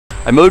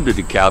I moved to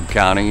DeKalb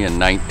County in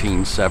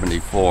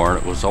 1974,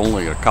 and it was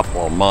only a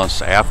couple of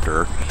months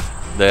after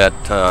that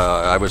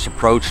I was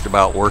approached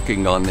about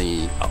working on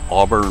the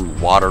Auburn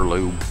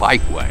Waterloo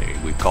bikeway,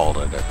 we called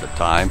it at the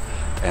time.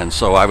 And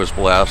so I was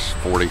blessed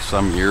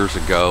 40-some years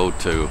ago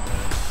to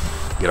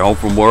get home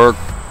from work,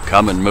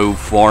 come and move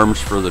forms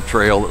for the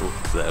trail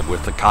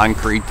with the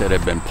concrete that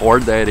had been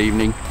poured that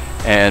evening,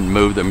 and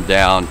move them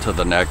down to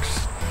the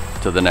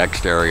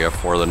next area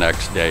for the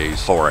next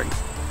day's pouring.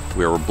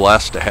 We were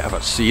blessed to have a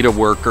CETA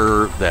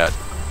worker that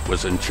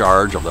was in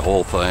charge of the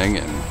whole thing.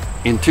 And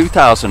in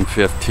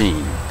 2015,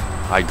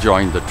 I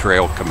joined the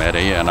trail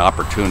committee, an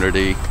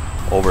opportunity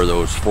over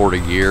those 40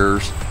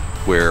 years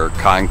where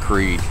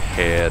concrete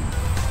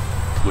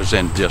was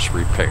in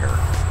disrepair.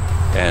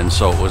 And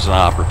so it was an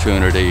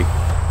opportunity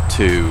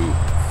to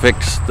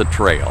fix the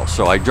trail.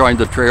 So I joined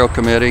the trail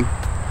committee.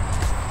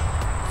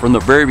 From the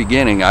very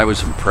beginning, I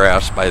was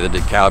impressed by the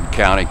DeKalb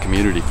County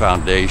Community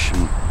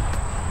Foundation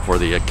for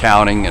the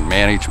accounting and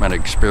management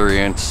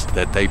experience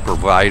that they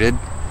provided.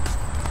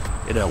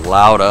 It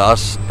allowed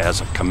us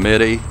as a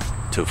committee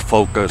to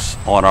focus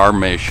on our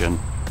mission,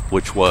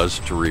 which was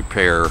to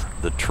repair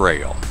the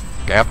trail.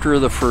 After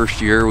the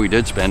first year, we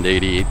did spend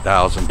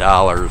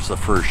 $88,000 the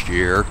first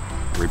year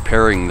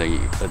repairing the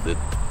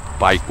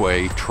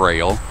bikeway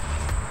trail.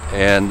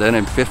 And then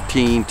in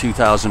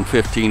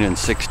 2015 and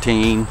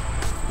 16,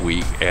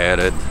 we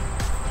added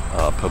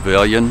a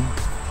pavilion,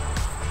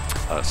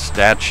 a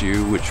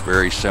statue, which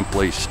very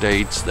simply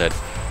states that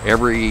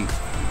every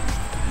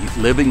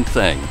living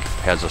thing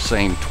has the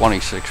same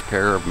 26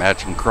 pair of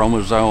matching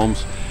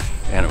chromosomes,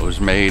 and it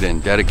was made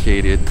and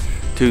dedicated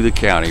to the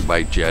county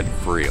by Jed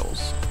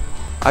Friels.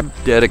 I'm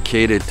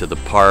dedicated to the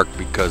park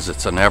because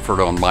it's an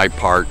effort on my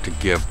part to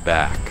give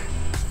back.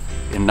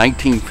 In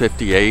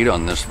 1958,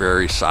 on this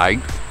very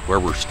site where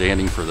we're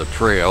standing for the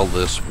trail,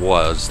 this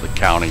was the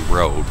county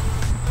road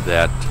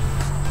that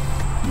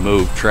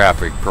moved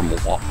traffic from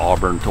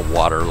Auburn to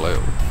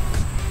Waterloo.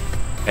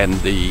 And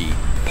the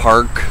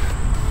park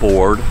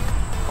board,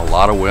 a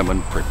lot of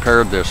women,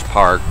 prepared this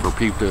park for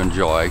people to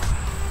enjoy,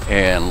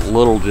 and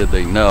little did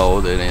they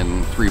know that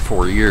in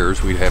 3-4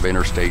 years we'd have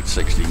Interstate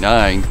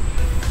 69,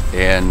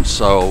 and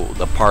so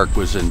the park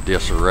was in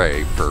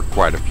disarray for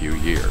quite a few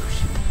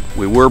years.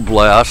 We were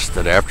blessed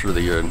that after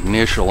the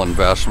initial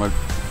investment,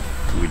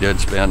 we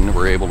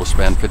were able to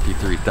spend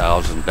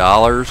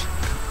 $53,000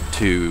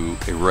 to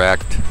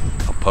erect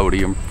a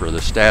podium for the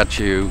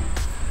statue,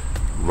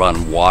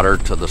 run water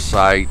to the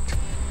site,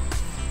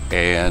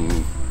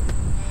 and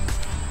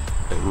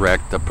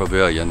erect the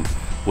pavilion,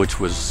 which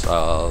was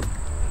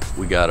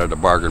we got at a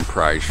bargain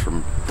price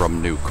from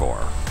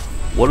Nucor.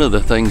 One of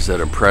the things that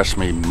impressed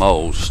me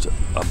most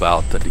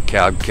about the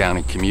DeKalb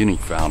County Community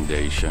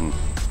Foundation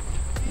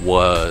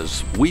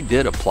was we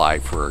did apply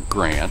for a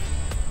grant,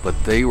 but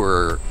they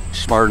were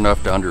smart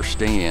enough to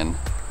understand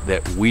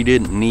that we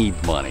didn't need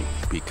money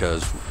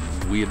because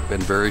we had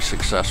been very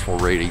successful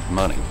raising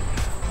money.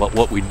 But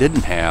what we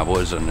didn't have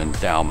was an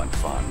endowment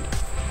fund.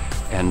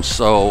 And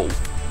so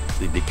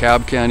the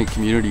DeKalb County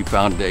Community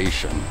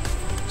Foundation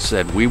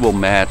said we will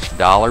match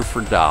dollar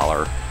for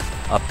dollar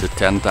up to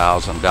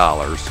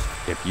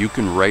 $10,000 if you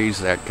can raise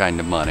that kind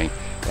of money,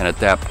 and at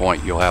that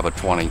point you'll have a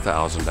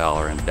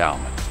 $20,000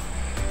 endowment.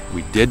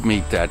 We did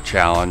meet that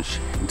challenge,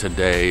 and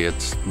today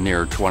it's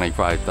near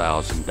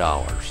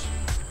 $25,000.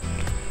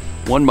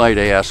 One might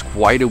ask,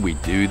 why do we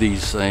do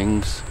these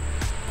things?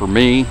 For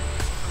me,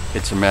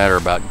 it's a matter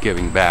about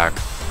giving back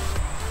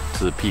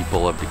to the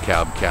people of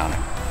DeKalb County.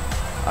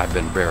 I've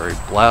been very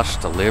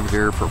blessed to live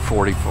here for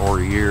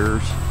 44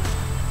 years,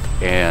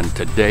 and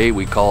today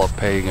we call it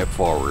paying it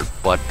forward,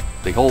 but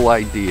the whole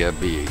idea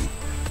being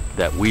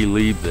that we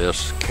leave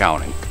this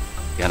county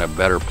in a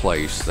better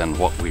place than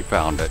what we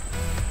found it,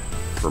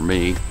 for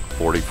me,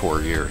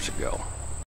 44 years ago.